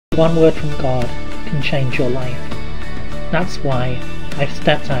One word from God can change your life. That's why I've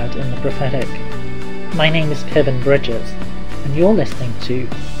stepped out in the prophetic. My name is Kevin Bridges, and you're listening to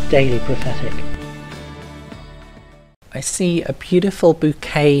Daily Prophetic. I see a beautiful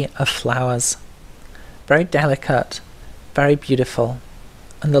bouquet of flowers, very delicate, very beautiful,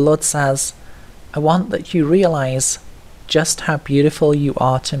 and the Lord says, I want that you realize just how beautiful you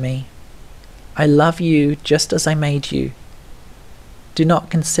are to me. I love you just as I made you. Do not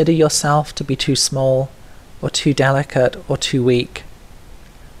consider yourself to be too small, or too delicate, or too weak.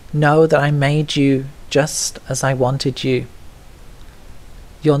 Know that I made you just as I wanted you.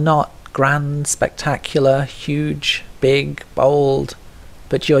 You're not grand, spectacular, huge, big, bold,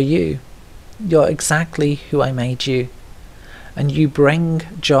 but you're you. You're exactly who I made you, and you bring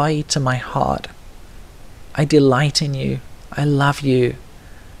joy to my heart. I delight in you. I love you.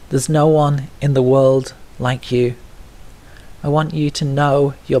 There's no one in the world like you. I want you to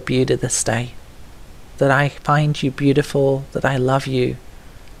know your beauty this day, that I find you beautiful, that I love you,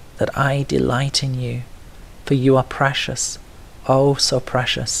 that I delight in you, for you are precious, oh so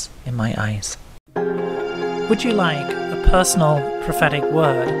precious in my eyes. Would you like a personal prophetic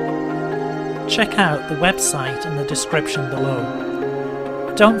word? Check out the website in the description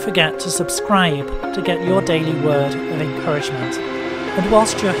below. Don't forget to subscribe to get your daily word of encouragement. And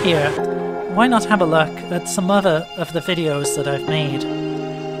whilst you're here, why not have a look at some other of the videos that I've made?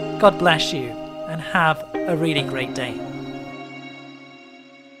 God bless you and have a really great day.